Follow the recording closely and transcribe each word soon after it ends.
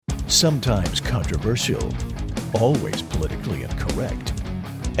sometimes controversial, always politically incorrect,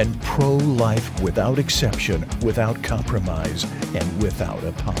 and pro-life without exception, without compromise, and without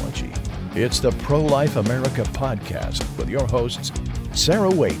apology. It's the Pro-Life America podcast with your hosts, Sarah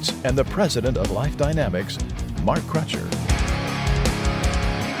Waits and the president of Life Dynamics, Mark Crutcher.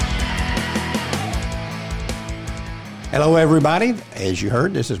 Hello, everybody. As you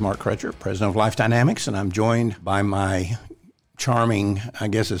heard, this is Mark Crutcher, president of Life Dynamics, and I'm joined by my charming, I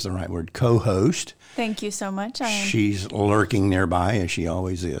guess is the right word, co-host. Thank you so much. She's lurking nearby, as she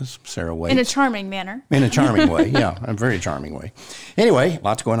always is, Sarah Waits. In a charming manner. In a charming way, yeah, a very charming way. Anyway,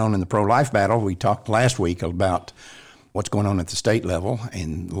 lots going on in the pro-life battle. We talked last week about what's going on at the state level,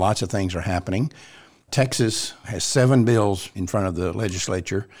 and lots of things are happening. Texas has 7 bills in front of the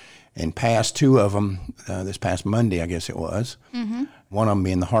legislature and passed 2 of them this past Monday, I guess it was. Mm-hmm. One of them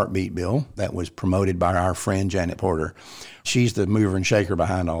being the heartbeat bill that was promoted by our friend Janet Porter. She's the mover and shaker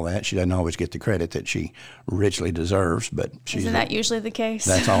behind all that. She doesn't always get the credit that she richly deserves, but isn't that usually the case?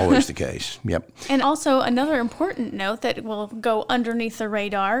 That's always the case. Yep. And also another important note that will go underneath the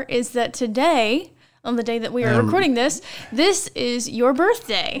radar is that today, on the day that we are recording this is your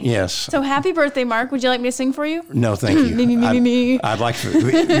birthday. Yes. So happy birthday, Mark. Would you like me to sing for you? No, thank you. Me. I'd like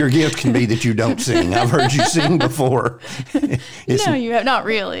to. Your gift can be that you don't sing. I've heard you sing before. No, you have not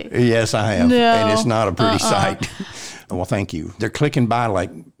really. Yes, I have. No. And it's not a pretty sight. Well, thank you. They're clicking by like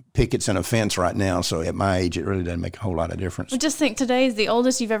pickets in a fence right now, so at my age, it really doesn't make a whole lot of difference. Well, just think, today is the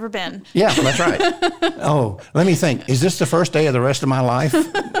oldest you've ever been. Yeah, that's right. Oh, let me think. Is this the first day of the rest of my life?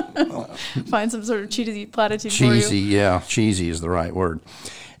 Find some sort of cheesy platitude cheesy, for you. Yeah. Cheesy is the right word.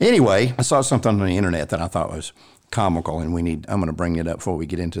 Anyway, I saw something on the internet that I thought was comical, and I'm going to bring it up before we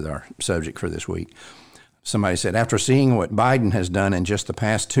get into our subject for this week. Somebody said, after seeing what Biden has done in just the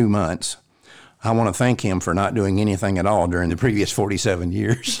past 2 months, I want to thank him for not doing anything at all during the previous 47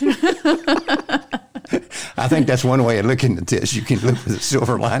 years. I think that's one way of looking at this. You can look with a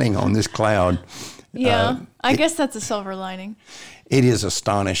silver lining on this cloud. Yeah, I guess that's a silver lining. It is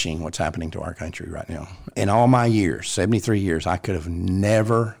astonishing what's happening to our country right now. In all my years, 73 years, I could have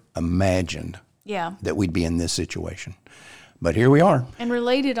never imagined that we'd be in this situation. But here we are. And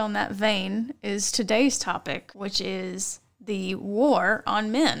related on that vein is today's topic, which is the war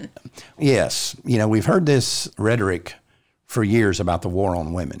on men. Yes. We've heard this rhetoric for years about the war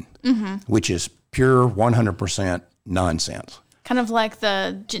on women, which is pure 100% nonsense. Kind of like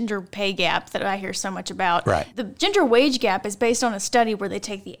the gender pay gap that I hear so much about. Right. The gender wage gap is based on a study where they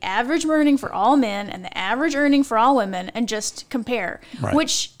take the average earning for all men and the average earning for all women and just compare,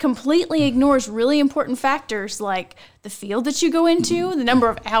 which completely ignores really important factors like the field that you go into, the number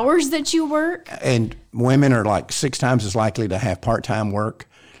of hours that you work. And women are like 6 times as likely to have part-time work.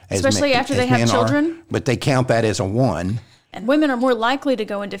 Especially after they have children. But they count that as a 1. And women are more likely to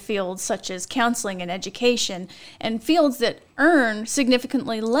go into fields such as counseling and education, and fields that earn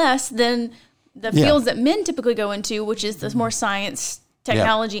significantly less than the fields that men typically go into, which is the more science,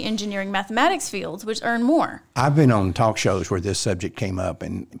 technology, engineering, mathematics fields, which earn more. I've been on talk shows where this subject came up,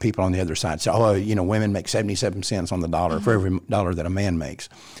 and people on the other side say, women make 77 cents on the dollar for every dollar that a man makes.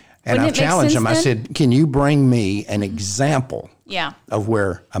 And I've challenged them. I said, can you bring me an example of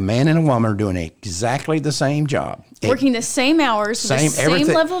where a man and a woman are doing exactly the same job? Working the same hours, the same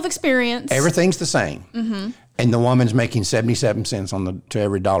level of experience. Everything's the same. Mm-hmm. And the woman's making 77 cents to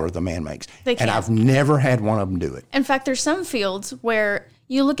every dollar the man makes. And I've never had one of them do it. In fact, there's some fields where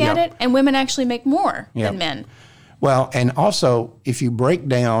you look at it and women actually make more than men. Well, and also, if you break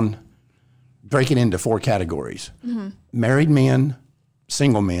it into 4 categories, married men,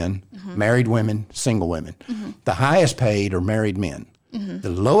 single men, married women, single women. The highest paid are married men. The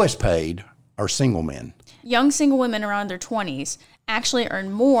lowest paid are single men. Young single women around their 20s actually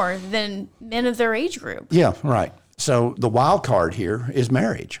earn more than men of their age group. Yeah, right. So the wild card here is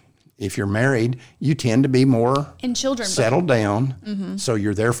marriage. If you're married, you tend to be more settled down, so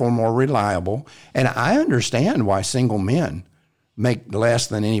you're therefore more reliable. And I understand why single men make less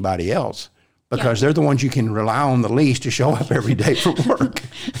than anybody else, because they're the ones you can rely on the least to show up every day for work.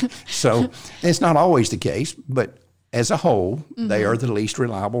 So it's not always the case, but as a whole, they are the least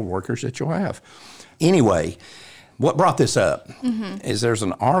reliable workers that you'll have. Anyway, what brought this up is there's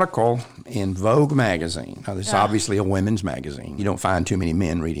an article in Vogue magazine. Now, this is obviously a women's magazine. You don't find too many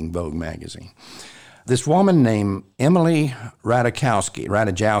men reading Vogue magazine. This woman named Emily Ratajkowski,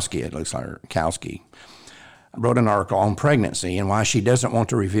 it looks like her, Kowski, wrote an article on pregnancy and why she doesn't want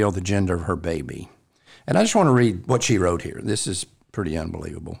to reveal the gender of her baby. And I just want to read what she wrote here. This is pretty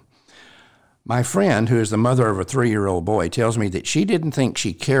unbelievable. My friend, who is the mother of a 3-year-old boy, tells me that she didn't think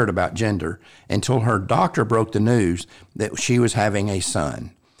she cared about gender until her doctor broke the news that she was having a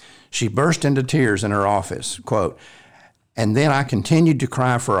son. She burst into tears in her office, quote, "And then I continued to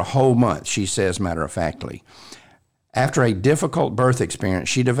cry for a whole month," she says matter-of-factly. After a difficult birth experience,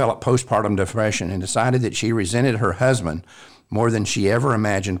 she developed postpartum depression and decided that she resented her husband more than she ever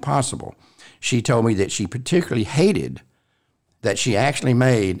imagined possible. She told me that she particularly hated that she actually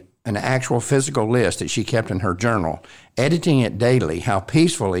made an actual physical list that she kept in her journal, editing it daily, how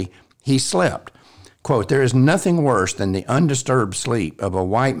peacefully he slept. Quote, "There is nothing worse than the undisturbed sleep of a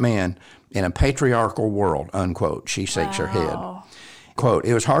white man in a patriarchal world," unquote. She shakes her head. Quote,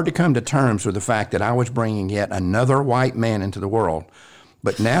 "It was hard to come to terms with the fact that I was bringing yet another white man into the world,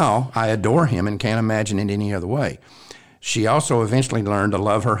 but now I adore him and can't imagine it any other way." She also eventually learned to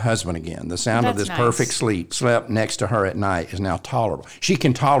love her husband again. The sound of this perfect slept next to her at night is now tolerable. She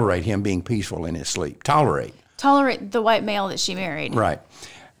can tolerate him being peaceful in his sleep. Tolerate the white male that she married. Right.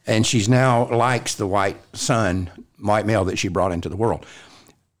 And she's now likes the white male that she brought into the world.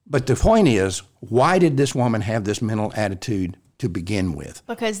 But the point is, why did this woman have this mental attitude to begin with?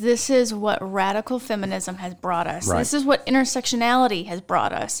 Because this is what radical feminism has brought us. Right. This is what intersectionality has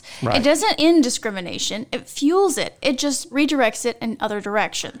brought us. Right. It doesn't end discrimination. It fuels it. It just redirects it in other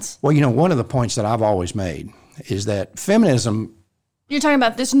directions. Well, one of the points that I've always made is that feminism... You're talking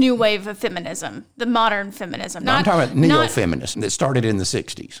about this new wave of feminism, the modern feminism. I'm talking about neo-feminism that started in the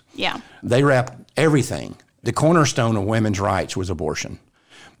 60s. Yeah. They wrapped everything. The cornerstone of women's rights was abortion.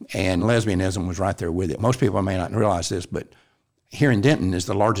 And lesbianism was right there with it. Most people may not realize this, but here in Denton is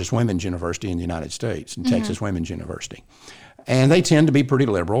the largest women's university in the United States, and Texas Women's University. And they tend to be pretty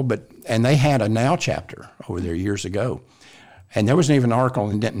liberal, and they had a NOW chapter over there years ago. And there was even an article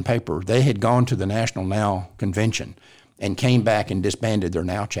in the Denton paper. They had gone to the National NOW Convention and came back and disbanded their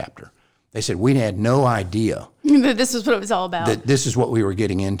NOW chapter. They said, we had no idea that this is what it was all about. That this is what we were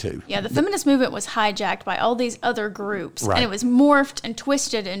getting into. Yeah, the feminist movement was hijacked by all these other groups, right. And it was morphed and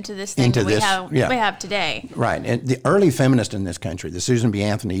twisted into this thing we have today. Right, and the early feminists in this country, the Susan B.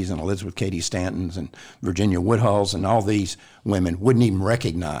 Anthonys and Elizabeth Cady Stantons and Virginia Woodhulls and all these women wouldn't even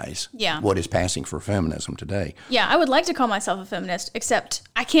recognize what is passing for feminism today. Yeah, I would like to call myself a feminist, except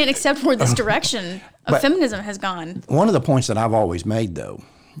I can't accept where this direction of feminism has gone. One of the points that I've always made, though,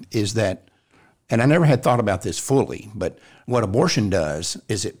 is that, and I never had thought about this fully, but what abortion does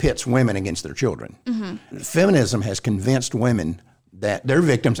is it pits women against their children. Mm-hmm. Feminism has convinced women that their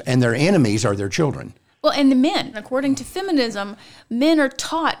victims and their enemies are their children. Well, and the men, according to feminism, men are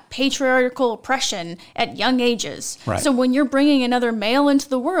taught patriarchal oppression at young ages. Right. So when you're bringing another male into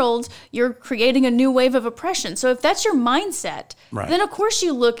the world, you're creating a new wave of oppression. So if that's your mindset, then of course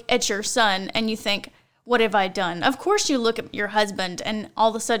you look at your son and you think, what have I done? Of course you look at your husband and all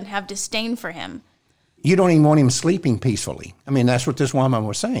of a sudden have disdain for him. You don't even want him sleeping peacefully. I mean, that's what this woman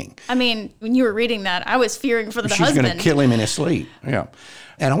was saying. I mean, when you were reading that, I was fearing for the husband. She's going to kill him in his sleep. Yeah.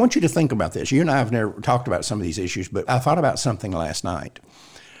 And I want you to think about this. You and I have never talked about some of these issues, but I thought about something last night.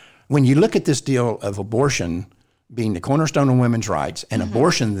 When you look at this deal of abortion being the cornerstone of women's rights and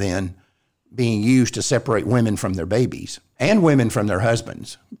abortion then being used to separate women from their babies and women from their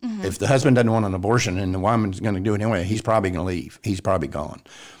husbands. Mm-hmm. If the husband doesn't want an abortion and the woman's going to do it anyway, he's probably going to leave. He's probably gone.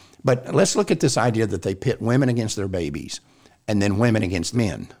 But let's look at this idea that they pit women against their babies and then women against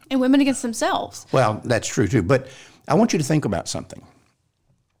men. And women against themselves. Well, that's true too. But I want you to think about something.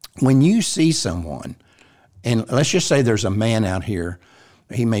 When you see someone, and let's just say there's a man out here,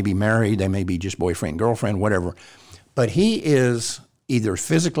 he may be married, they may be just boyfriend, girlfriend, whatever, but he is either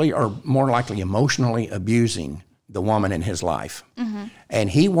physically or more likely emotionally abusing the woman in his life. Mm-hmm. And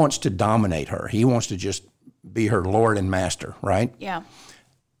he wants to dominate her. He wants to just be her lord and master, right? Yeah.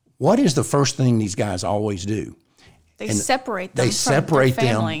 What is the first thing these guys always do? They separate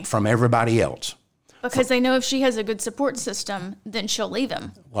them from everybody else. Because they know if she has a good support system, then she'll leave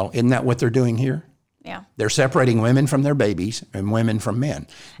him. Well, isn't that what they're doing here? Yeah. They're separating women from their babies and women from men.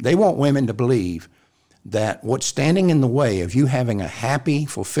 They want women to believe that what's standing in the way of you having a happy,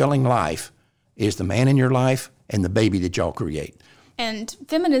 fulfilling life is the man in your life and the baby that y'all create. And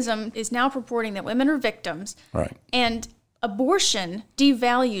feminism is now purporting that women are victims. Right. And abortion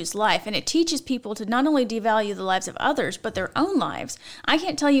devalues life, and it teaches people to not only devalue the lives of others, but their own lives. I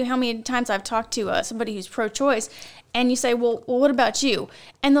can't tell you how many times I've talked to somebody who's pro-choice, and you say, well, what about you?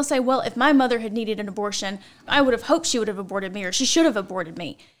 And they'll say, well, if my mother had needed an abortion, I would have hoped she would have aborted me, or she should have aborted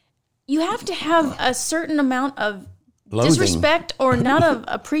me. You have to have a certain amount of disrespect or not of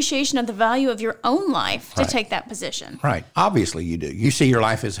appreciation of the value of your own life to take that position. Right. Obviously you do. You see your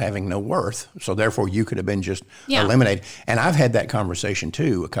life as having no worth, so therefore you could have been just eliminated. And I've had that conversation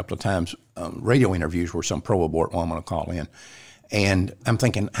too a couple of times, radio interviews where some pro-abort woman will call in. And I'm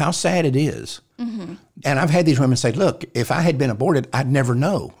thinking how sad it is. Mm-hmm. And I've had these women say, look, if I had been aborted, I'd never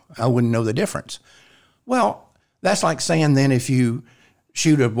know. I wouldn't know the difference. Well, that's like saying then if you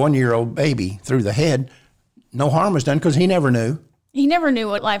shoot a 1-year-old baby through the head, no harm was done because he never knew. He never knew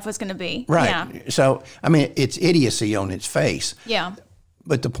what life was going to be. Right. Yeah. So, I mean, it's idiocy on its face. Yeah.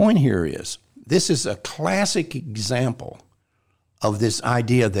 But the point here is, this is a classic example of this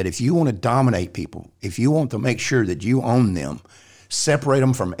idea that if you want to dominate people, if you want to make sure that you own them, separate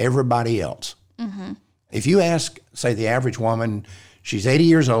them from everybody else. Mm-hmm. If you ask, say, the average woman, she's 80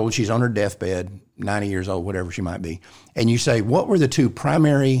 years old, she's on her deathbed, 90 years old, whatever she might be, and you say, what were the two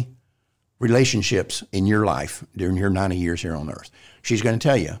primary relationships in your life during your 90 years here on earth? She's going to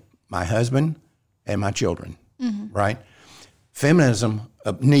tell you, my husband and my children, right? Feminism,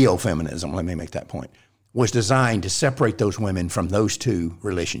 neo-feminism, let me make that point, was designed to separate those women from those two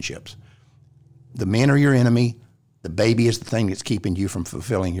relationships. The men are your enemy. The baby is the thing that's keeping you from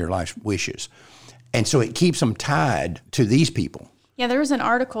fulfilling your life's wishes. And so it keeps them tied to these people. Yeah, there was an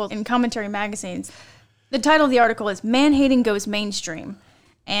article in Commentary magazines. The title of the article is Man-Hating Goes Mainstream.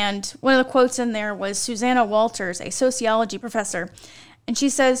 And one of the quotes in there was Susanna Walters, a sociology professor. And she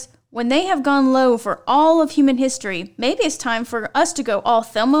says, when they have gone low for all of human history, maybe it's time for us to go all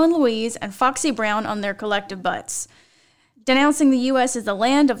Thelma and Louise and Foxy Brown on their collective butts. Denouncing the U.S. as the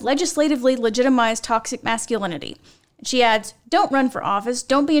land of legislatively legitimized toxic masculinity. She adds, don't run for office,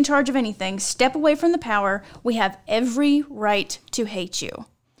 don't be in charge of anything, step away from the power. We have every right to hate you.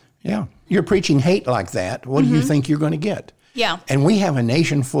 Yeah. You're preaching hate like that. What do you think you're going to get? Yeah. And we have a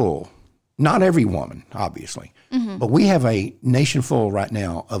nation full, not every woman, obviously, but we have a nation full right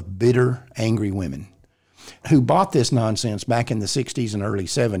now of bitter, angry women who bought this nonsense back in the 60s and early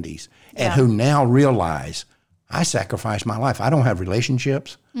 70s and who now realize, I sacrificed my life. I don't have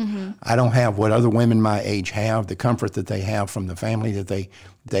relationships. I don't have what other women my age have, the comfort that they have from the family that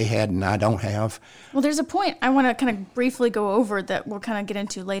they had and I don't have. Well, there's a point I want to kind of briefly go over that we'll kind of get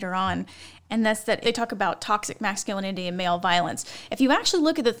into later on, and that's that they talk about toxic masculinity and male violence. If you actually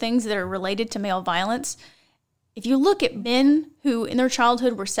look at the things that are related to male violence, if you look at men who in their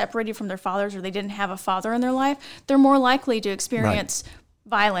childhood were separated from their fathers or they didn't have a father in their life, they're more likely to experience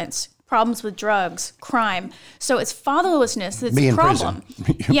violence, problems with drugs, crime. So it's fatherlessness that's a problem.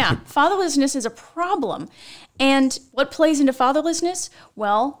 Yeah, fatherlessness is a problem. And what plays into fatherlessness?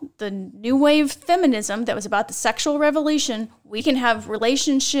 Well, the new wave feminism that was about the sexual revolution, we can have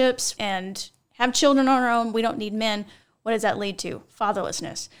relationships and have children on our own, we don't need men. What does that lead to?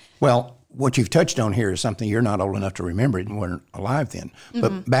 Fatherlessness. Well, what you've touched on here is something you're not old enough to remember and weren't alive then.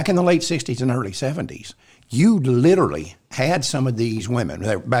 But back in the late 60s and early 70s, you literally had some of these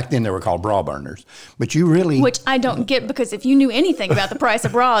women. Back then they were called bra burners. But you really... Which I don't get, because if you knew anything about the price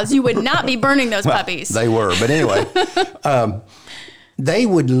of bras, you would not be burning those puppies. They were. But anyway, they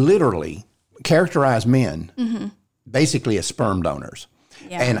would literally characterize men basically as sperm donors.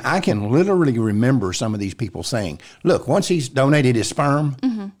 Yeah. And I can literally remember some of these people saying, look, once he's donated his sperm,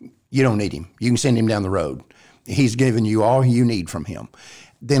 you don't need him. You can send him down the road. He's given you all you need from him.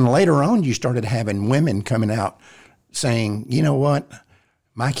 Then later on, you started having women coming out saying, you know what,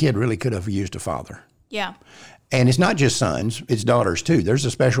 my kid really could have used a father. Yeah. And it's not just sons, it's daughters too. There's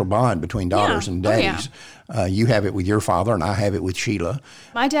a special bond between daughters and daddies. Oh, yeah. You have it with your father and I have it with Sheila.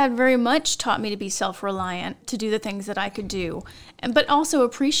 My dad very much taught me to be self-reliant, to do the things that I could do, but also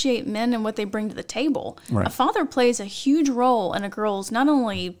appreciate men and what they bring to the table. Right. A father plays a huge role in a girl's not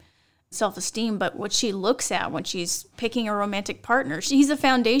only self-esteem, but what she looks at when she's picking a romantic partner. He's the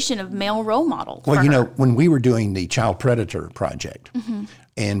foundation of male role model. Well, you know, when we were doing the Child Predator Project,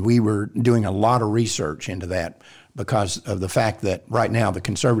 and we were doing a lot of research into that because of the fact that right now the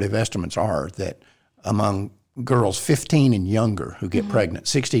conservative estimates are that among girls 15 and younger who get pregnant,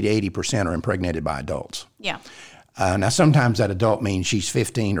 60 to 80% are impregnated by adults. Yeah. Now, sometimes that adult means she's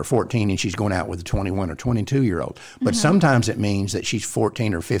 15 or 14 and she's going out with a 21 or 22-year-old. But sometimes it means that she's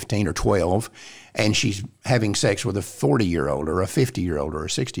 14 or 15 or 12 and she's having sex with a 40-year-old or a 50-year-old or a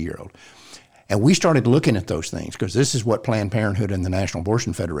 60-year-old. And we started looking at those things because this is what Planned Parenthood and the National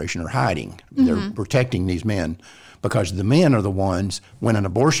Abortion Federation are hiding. They're protecting these men because the men are the ones, when an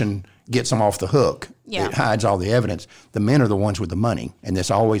abortion gets them off the hook, it hides all the evidence. The men are the ones with the money, and this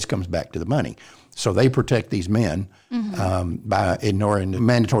always comes back to the money. So they protect these men by ignoring the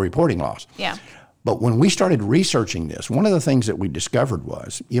mandatory reporting laws. Yeah. But when we started researching this, one of the things that we discovered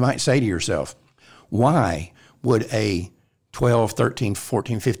was, you might say to yourself, why would a 12, 13,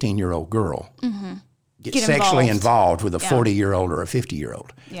 14, 15-year-old girl get sexually involved with a 40-year-old or a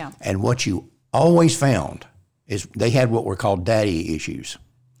 50-year-old? Yeah. And what you always found is they had what were called daddy issues.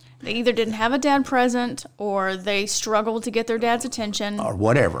 They either didn't have a dad present or they struggled to get their dad's attention. Or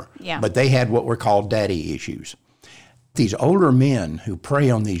whatever. Yeah. But they had what were called daddy issues. These older men who prey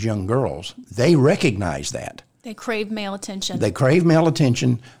on these young girls, they recognize that. They crave male attention. They crave male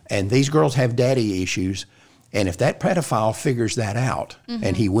attention, and these girls have daddy issues. And if that pedophile figures that out,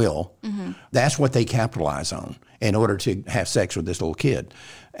 and he will, that's what they capitalize on in order to have sex with this little kid.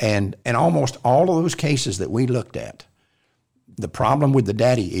 And almost all of those cases that we looked at, the problem with the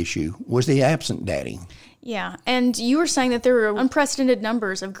daddy issue was the absent daddy. Yeah, and you were saying that there were unprecedented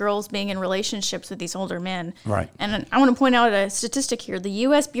numbers of girls being in relationships with these older men. Right. And I want to point out a statistic here. The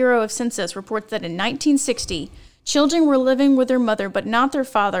U.S. Bureau of Census reports that in 1960, children were living with their mother but not their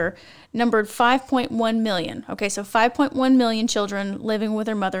father, numbered 5.1 million. Okay, so 5.1 million children living with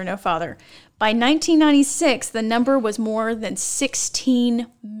their mother, no father. By 1996, the number was more than 16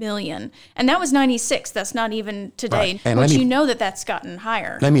 million. And that was 96. That's not even today. Right. But you know that's gotten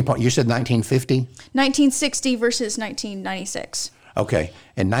higher. You said 1950? 1960 versus 1996. Okay.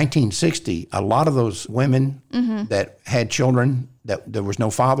 In 1960, a lot of those women that had children that there was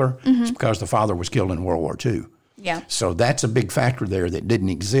no father, it's because the father was killed in World War II. Yeah. So that's a big factor there that didn't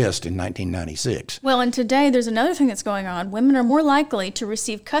exist in 1996. Well, and today there's another thing that's going on. Women are more likely to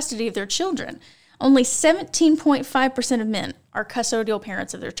receive custody of their children. Only 17.5% of men are custodial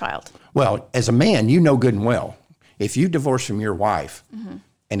parents of their child. Well, as a man, you know good and well, if you divorce from your wife,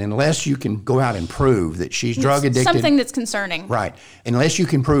 and unless you can go out and prove that she's drug addicted. Something that's concerning. Right. Unless you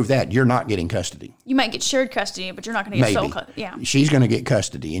can prove that, you're not getting custody. You might get shared custody, but you're not going to get sole custody. Yeah. She's going to get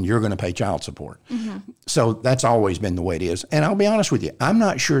custody, and you're going to pay child support. So that's always been the way it is. And I'll be honest with you, I'm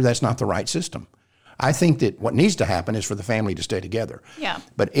not sure that's not the right system. I think that what needs to happen is for the family to stay together. Yeah.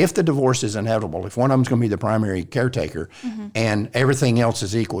 But if the divorce is inevitable, if one of them's going to be the primary caretaker and everything else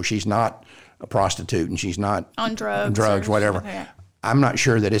is equal, she's not a prostitute and she's not on drugs, whatever. Okay. I'm not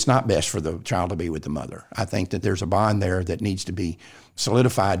sure that it's not best for the child to be with the mother. I think that there's a bond there that needs to be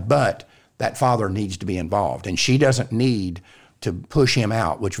solidified, but that father needs to be involved. And she doesn't need to push him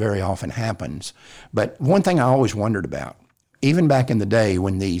out, which very often happens. But one thing I always wondered about, even back in the day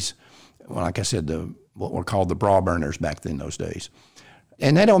when these, well, like I said, what were called the bra burners back in those days,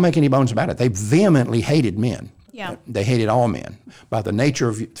 and they don't make any bones about it, they vehemently hated men. Yeah. They hated all men. By the nature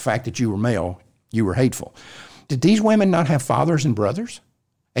of the fact that you were male, you were hateful. Did these women not have fathers and brothers?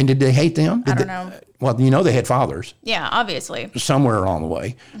 And did they hate them? I don't know. Well, you know they had fathers. Yeah, obviously. Somewhere along the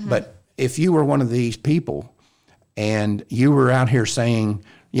way. But if you were one of these people and you were out here saying,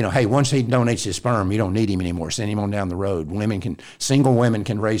 you know, hey, once he donates his sperm, you don't need him anymore. Send him on down the road. Single women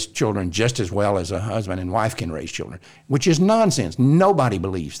can raise children just as well as a husband and wife can raise children, which is nonsense. Nobody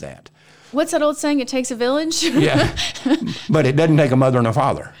believes that. What's that old saying? It takes a village? Yeah. But it doesn't take a mother and a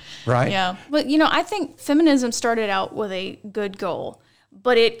father. Right? Yeah. But, I think feminism started out with a good goal,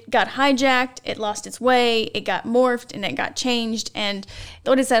 but it got hijacked, it lost its way, it got morphed, and it got changed. And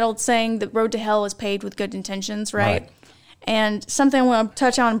what is that old saying? The road to hell is paved with good intentions, right? And something I want to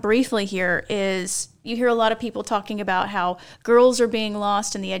touch on briefly here is you hear a lot of people talking about how girls are being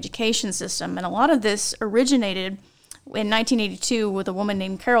lost in the education system. And a lot of this originated in 1982 with a woman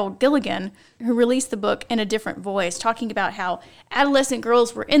named Carol Gilligan, who released the book In a Different Voice, talking about how adolescent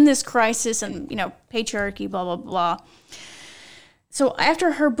girls were in this crisis and, patriarchy, blah, blah, blah. So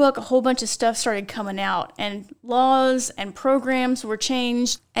after her book, a whole bunch of stuff started coming out, and laws and programs were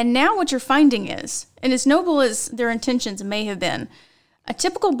changed. And now what you're finding is, and as noble as their intentions may have been, a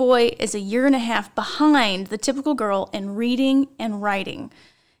typical boy is 1.5 years behind the typical girl in reading and writing.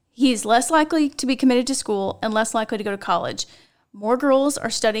 He's less likely to be committed to school and less likely to go to college. More girls are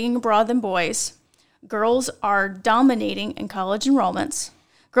studying abroad than boys. Girls are dominating in college enrollments.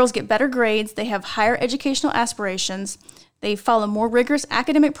 Girls get better grades. They have higher educational aspirations. They follow more rigorous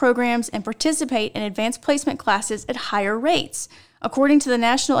academic programs and participate in advanced placement classes at higher rates. According to the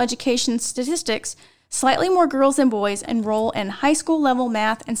National Education Statistics, slightly more girls than boys enroll in high school level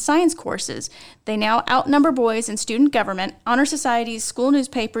math and science courses. They now outnumber boys in student government, honor societies, school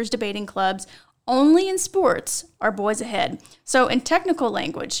newspapers, debating clubs. Only in sports are boys ahead. So in technical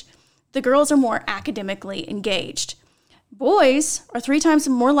language, the girls are more academically engaged. Boys are 3 times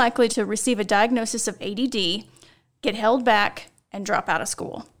more likely to receive a diagnosis of ADD, get held back, and drop out of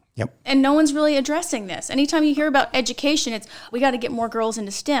school. Yep. And no one's really addressing this. Anytime you hear about education, it's we got to get more girls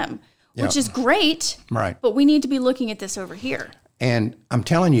into STEM, which is great. Right. But we need to be looking at this over here. And I'm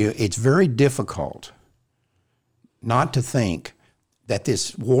telling you, it's very difficult not to think that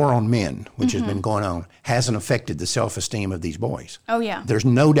this war on men, which has been going on, hasn't affected the self-esteem of these boys. Oh, yeah. There's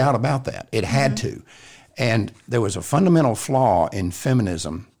no doubt about that. It had to. And there was a fundamental flaw in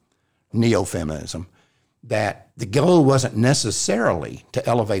feminism, neo-feminism, that the goal wasn't necessarily to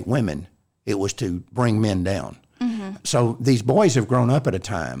elevate women, it was to bring men down. So these boys have grown up at a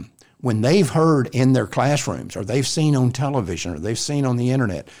time when they've heard in their classrooms or they've seen on television or they've seen on the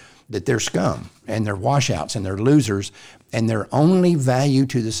internet that they're scum and they're washouts and they're losers and their only value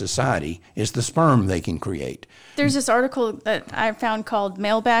to the society is the sperm they can create. There's this article that I found called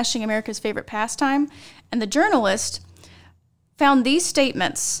Male Bashing, America's Favorite Pastime, and the journalist found these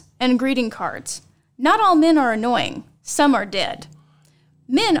statements and greeting cards. Not all men are annoying. Some are dead.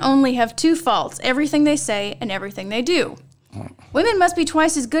 Men only have two faults, everything they say and everything they do. Women must be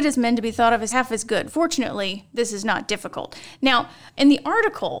twice as good as men to be thought of as half as good. Fortunately, this is not difficult. Now, in the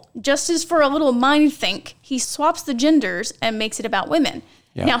article, just as for a little mind think, he swaps the genders and makes it about women.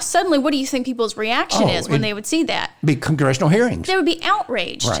 Yeah. Now, suddenly, what do you think people's reaction is when they would see that? Be congressional hearings. They would be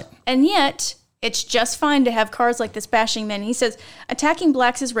outraged. Right. And yet, it's just fine to have cards like this bashing men. He says, attacking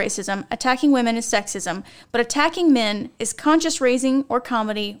blacks is racism, attacking women is sexism, but attacking men is conscious raising or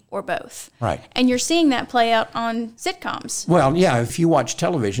comedy or both. Right. And you're seeing that play out on sitcoms. Well, yeah, if you watch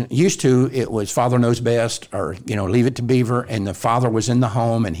television, used to it was Father Knows Best or, Leave It to Beaver, and the father was in the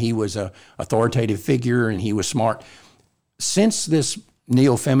home and he was a authoritative figure and he was smart. Since this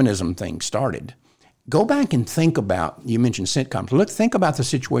neo-feminism thing started, go back and think about, you mentioned sitcoms. Think about the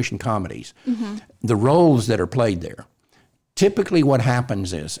situation comedies, the roles that are played there. Typically what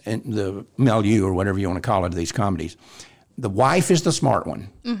happens is, in the milieu or whatever you want to call it, these comedies, the wife is the smart one,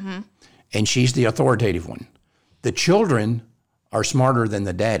 and she's the authoritative one. The children are smarter than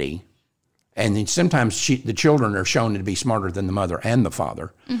the daddy, and then sometimes the children are shown to be smarter than the mother and the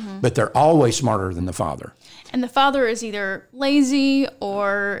father, but they're always smarter than the father. And the father is either lazy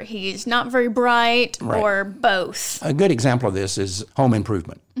or he's not very bright or both. A good example of this is Home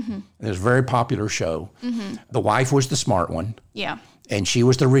Improvement. It's a very popular show. The wife was the smart one. Yeah. And she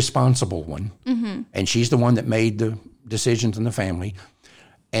was the responsible one. And she's the one that made the decisions in the family.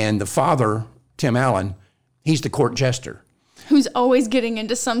 And the father, Tim Allen, he's the court jester. Who's always getting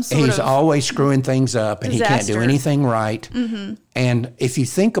into some sort He's always screwing things up, and disaster. He can't do anything right. And if you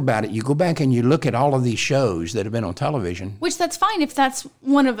think about it, you go back and you look at all of these shows that have been on television. Which that's fine if that's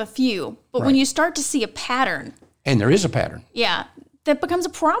one of a few. But when you start to see a pattern. And there is a pattern. Yeah. That becomes a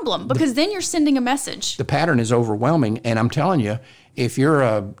problem because then you're sending a message. The pattern is overwhelming. And I'm telling you, if you're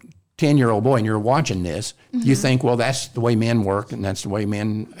a 10-year-old boy and you're watching this, you think, well, that's the way men work and that's the way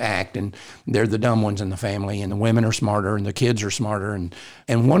men act, and they're the dumb ones in the family, and the women are smarter and the kids are smarter.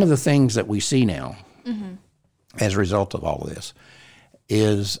 And one of the things that we see now as a result of all of this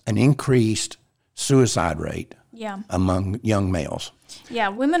is an increased suicide rate among young males. Yeah,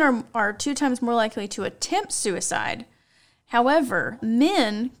 women are 2 times more likely to attempt suicide. However,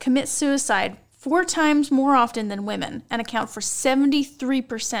 men commit suicide 4 times more often than women and account for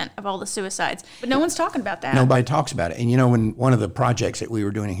 73% of all the suicides. But no one's talking about that. Nobody talks about it. And when one of the projects that we were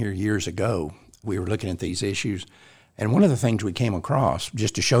doing here years ago, we were looking at these issues. And one of the things we came across,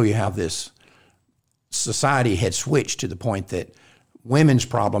 just to show you how this society had switched to the point that women's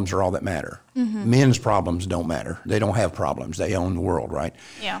problems are all that matter. Men's problems don't matter. They don't have problems. They own the world, right?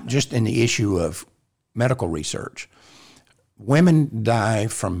 Yeah. Just in the issue of medical research, women die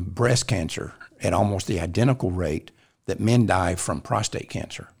from breast cancer at almost the identical rate that men die from prostate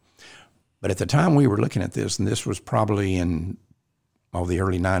cancer. But at the time we were looking at this, and this was probably in the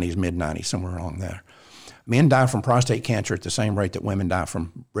early 90s, mid-90s, somewhere along there, men die from prostate cancer at the same rate that women die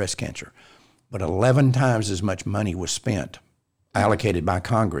from breast cancer. But 11 times as much money was spent, allocated by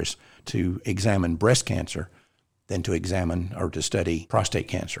Congress, to examine breast cancer than to examine or to study prostate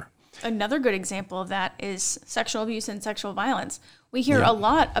cancer. Another good example of that is sexual abuse and sexual violence. We hear a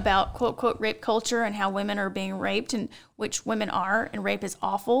lot about quote, quote, rape culture and how women are being raped, and which women are, and rape is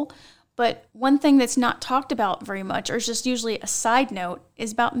awful. But one thing that's not talked about very much, or is just usually a side note,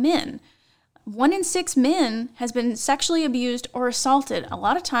 is about men. 1 in 6 men has been sexually abused or assaulted, a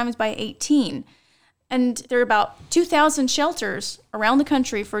lot of times by 18. And there are about 2,000 shelters around the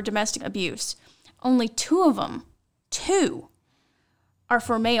country for domestic abuse. Only 2 of them, 2, are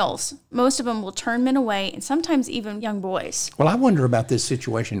for males. Most of them will turn men away, and sometimes even young boys. Well, I wonder about this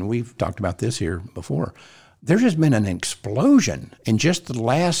situation. We've talked about this here before. There's just been an explosion in just the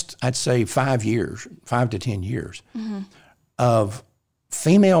last, I'd say, 5 to 10 years, of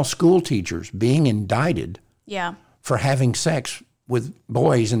female school teachers being indicted for having sex with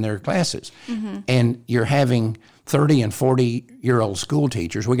boys in their classes. And you're having 30 and 40-year-old school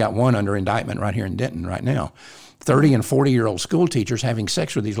teachers. We got one under indictment right here in Denton right now. 30 and 40-year-old school teachers having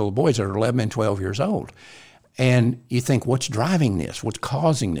sex with these little boys that are 11 and 12 years old. And you think, what's driving this? What's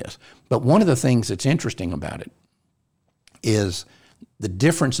causing this? But one of the things that's interesting about it is the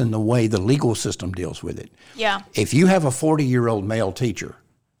difference in the way the legal system deals with it. Yeah. If you have a 40-year-old male teacher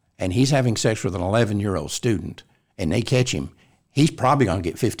and he's having sex with an 11-year-old student and they catch him, he's probably going to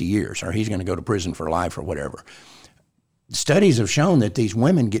get 50 years or he's going to go to prison for life or whatever. Studies have shown that these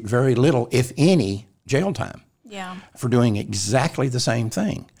women get very little, if any, jail time for doing exactly the same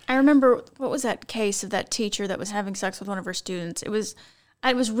thing. I remember, what was that case of that teacher that was having sex with one of her students? It was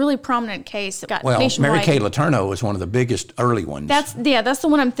a really prominent case that got nationwide. Mary Kay Letourneau was one of the biggest early ones. That's the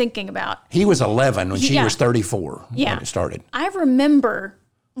one I'm thinking about. He was 11 when she was 34 when it started. I remember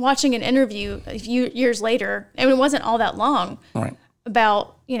watching an interview a few years later, and it wasn't all that long,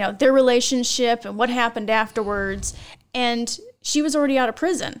 about their relationship and what happened afterwards, and she was already out of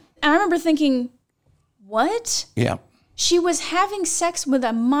prison. And I remember thinking, what? Yeah. She was having sex with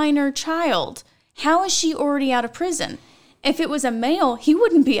a minor child. How is she already out of prison? If it was a male, he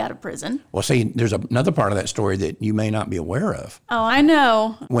wouldn't be out of prison. Well, see, there's another part of that story that you may not be aware of. Oh, I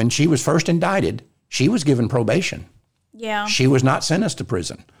know. When she was first indicted, she was given probation. Yeah. She was not sentenced to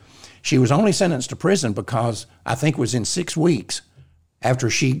prison. She was only sentenced to prison because I think it was in 6 weeks after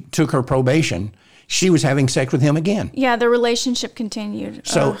she took her probation, she was having sex with him again. Yeah, the relationship continued.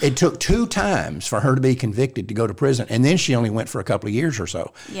 So it took 2 times for her to be convicted to go to prison, and then she only went for a couple of years or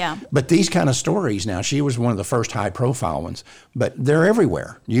so. Yeah. But these kind of stories now, she was one of the first high-profile ones, but they're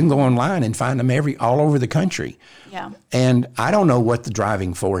everywhere. You can go online and find them all over the country. Yeah. And I don't know what the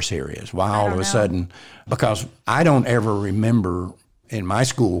driving force here is, why all of a sudden, because I don't ever remember in my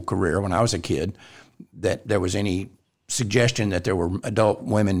school career when I was a kid that there was any suggestion that there were adult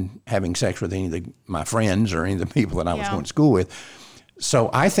women having sex with any of my friends or any of the people that I was going to school with. So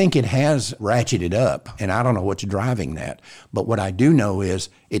I think it has ratcheted up, and I don't know what's driving that. But what I do know is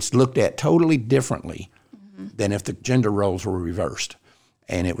it's looked at totally differently than if the gender roles were reversed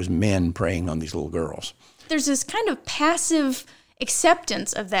and it was men preying on these little girls. There's this kind of passive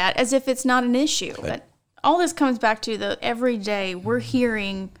acceptance of that as if it's not an issue. But all this comes back to the everyday we're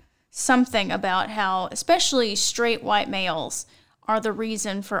hearing something about how especially straight white males are the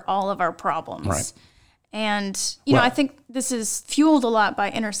reason for all of our problems. Right. And, I think this is fueled a lot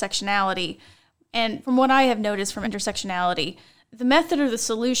by intersectionality. And from what I have noticed from intersectionality, the method or the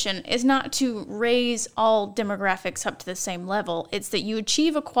solution is not to raise all demographics up to the same level. It's that you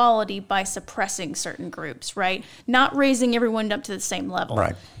achieve equality by suppressing certain groups, right? Not raising everyone up to the same level.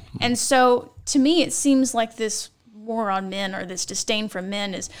 Right. And so to me, it seems like this war on men or this disdain for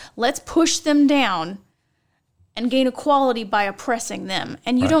men is let's push them down and gain equality by oppressing them.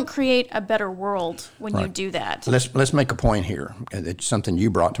 And you don't create a better world when you do that. Let's make a point here. It's something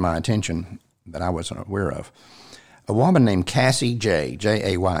you brought to my attention that I wasn't aware of. A woman named Cassie Jaye,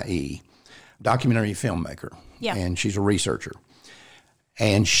 Jaye, documentary filmmaker. Yeah. And she's a researcher.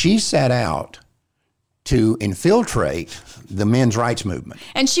 And she set out to infiltrate the men's rights movement.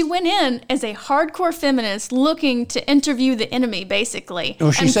 And she went in as a hardcore feminist looking to interview the enemy, basically.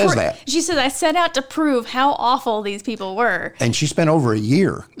 Well, she says that. She said, I set out to prove how awful these people were. And she spent over a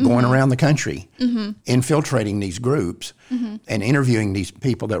year going around the country infiltrating these groups and interviewing these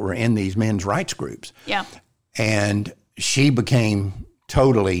people that were in these men's rights groups. Yeah. And she became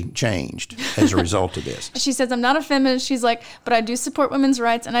totally changed as a result of this. She says, I'm not a feminist. She's like, but I do support women's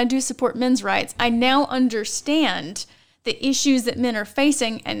rights and I do support men's rights. I now understand the issues that men are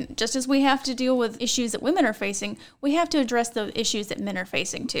facing. And just as we have to deal with issues that women are facing, we have to address the issues that men are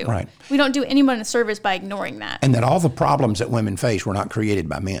facing too. Right. We don't do anyone a service by ignoring that. And that all the problems that women face were not created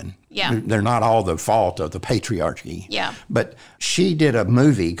by men. Yeah. They're not all the fault of the patriarchy. Yeah. But she did a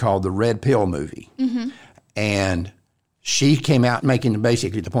movie called The Red Pill Movie. And she came out making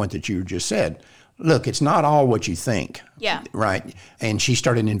basically the point that you just said. Look, it's not all what you think. Yeah. Right. And she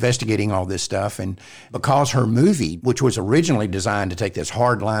started investigating all this stuff. And because her movie, which was originally designed to take this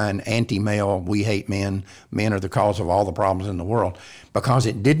hardline, anti-male, we hate men, men are the cause of all the problems in the world, because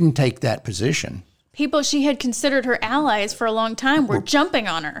it didn't take that position. People she had considered her allies for a long time were jumping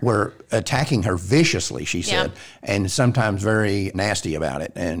on her. Were attacking her viciously, she said, and sometimes very nasty about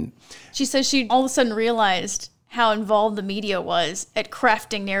it. And she says she all of a sudden realized how involved the media was at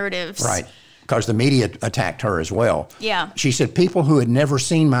crafting narratives. Right. Because the media attacked her as well. Yeah. She said people who had never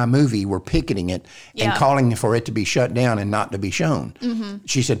seen my movie were picketing it and calling for it to be shut down and not to be shown.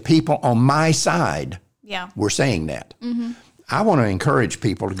 She said people on my side were saying that. I want to encourage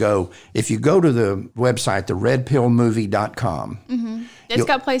people to go, if you go to the website, theredpillmovie.com. It's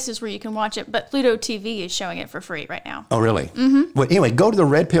got places where you can watch it, but Pluto TV is showing it for free right now. Oh, really? Well, anyway, go to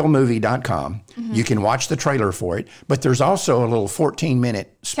theredpillmovie.com. You can watch the trailer for it, but there's also a little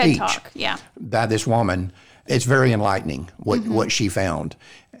 14-minute speech TED Talk, by this woman It's very enlightening what she found.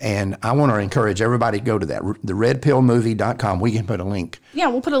 And I want to encourage everybody to go to that, theredpillmovie.com. We can put a link. Yeah,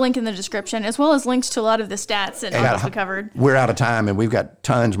 we'll put a link in the description, as well as links to a lot of the stats and articles we covered. We're out of time, and we've got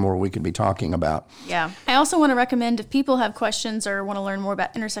tons more we could be talking about. Yeah. I also want to recommend, if people have questions or want to learn more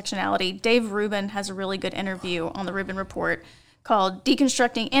about intersectionality, Dave Rubin has a really good interview on the Rubin Report called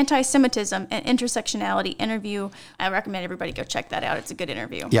Deconstructing Anti-Semitism and Intersectionality Interview. I recommend everybody go check that out. It's a good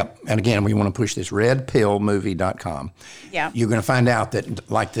interview. Yep. And again, we want to push this, redpillmovie.com. Yeah. You're going to find out that,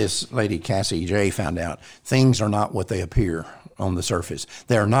 like this lady, Cassie J, found out, things are not what they appear on the surface.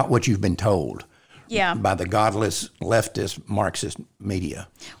 They are not what you've been told. Yeah. By the godless, leftist, Marxist media.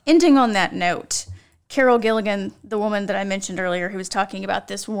 Ending on that note, Carol Gilligan, the woman that I mentioned earlier who was talking about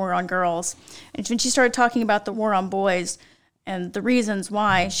this war on girls, and when she started talking about the war on boys, and the reasons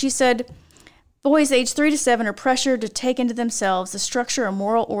why, she said, boys aged 3 to 7 are pressured to take into themselves the structure and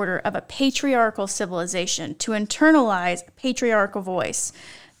moral order of a patriarchal civilization, to internalize a patriarchal voice.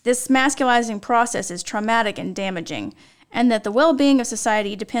 This masculizing process is traumatic and damaging, and that the well-being of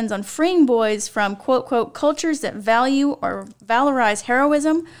society depends on freeing boys from, quote, quote, cultures that value or valorize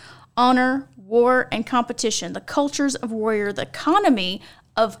heroism, honor, war, and competition, the cultures of warrior, the economy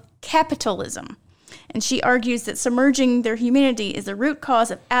of capitalism. And she argues that submerging their humanity is the root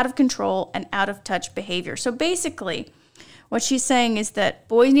cause of out-of-control and out-of-touch behavior. So basically, what she's saying is that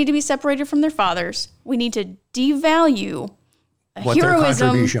boys need to be separated from their fathers. We need to devalue what heroism, their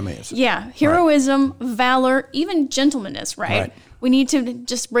contribution is. Yeah, heroism, right. Valor, even gentlemanliness, right? We need to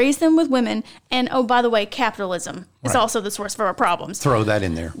just raise them with women. And, oh, by the way, capitalism is also the source of our problems. Throw that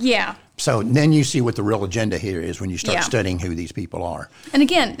in there. Yeah. So then you see what the real agenda here is when you start studying who these people are. And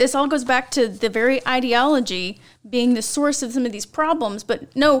again, this all goes back to the very ideology being the source of some of these problems.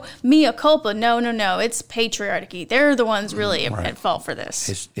 But no, mea culpa, no. It's patriarchy. They're the ones really at fault for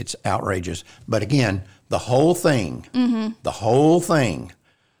this. It's outrageous. But again, the whole thing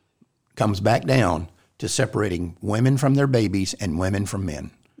comes back down to separating women from their babies and women from men.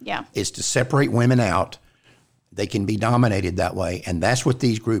 Yeah. It's to separate women out. They can be dominated that way, and that's what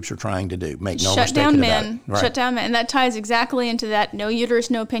these groups are trying to do. Make no mistake about it. Right. Shut down men. And that ties exactly into that no uterus,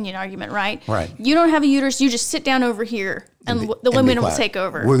 no opinion argument, right? Right. You don't have a uterus, you just sit down over here, and the women will take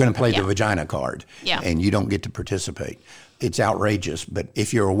over. We're going to play the vagina card, yeah. And you don't get to participate. It's outrageous, but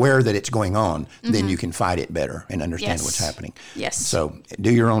if you're aware that it's going on, then you can fight it better and understand what's happening. Yes. So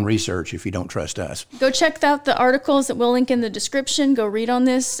do your own research if you don't trust us. Go check out the articles that we'll link in the description. Go read on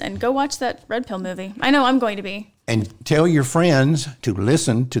this and go watch that Red Pill movie. I know I'm going to be. And tell your friends to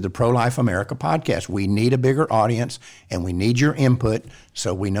listen to the Pro-Life America podcast. We need a bigger audience, and we need your input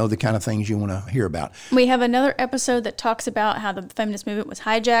so we know the kind of things you want to hear about. We have another episode that talks about how the feminist movement was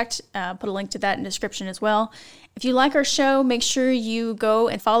hijacked. Put a link to that in the description as well. If you like our show, make sure you go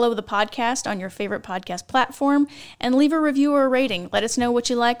and follow the podcast on your favorite podcast platform and leave a review or a rating. Let us know what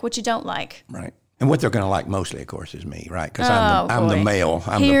you like, what you don't like. Right. And what they're going to like mostly, of course, is me, right? Because I'm the male.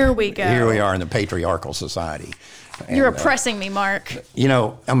 Here we go. Here we are in the patriarchal society. You're oppressing me, Mark. You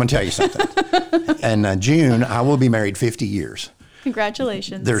know, I'm going to tell you something. In June, I will be married 50 years.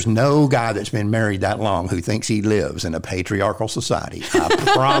 Congratulations. There's no guy that's been married that long who thinks he lives in a patriarchal society. I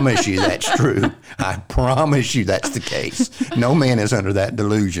promise you that's true. I promise you that's the case. No man is under that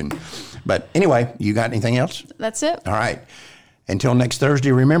delusion. But anyway, you got anything else? That's it. All right. Until next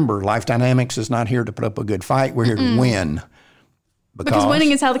Thursday, remember, Life Dynamics is not here to put up a good fight. We're here to win. Because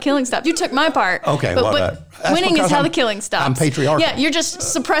winning is how the killing stops. You took my part. Okay, but winning is how the killing stops. I'm patriarchal. Yeah, you're just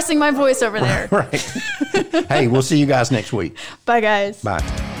suppressing my voice over there. Right. Hey, we'll see you guys next week. Bye, guys. Bye.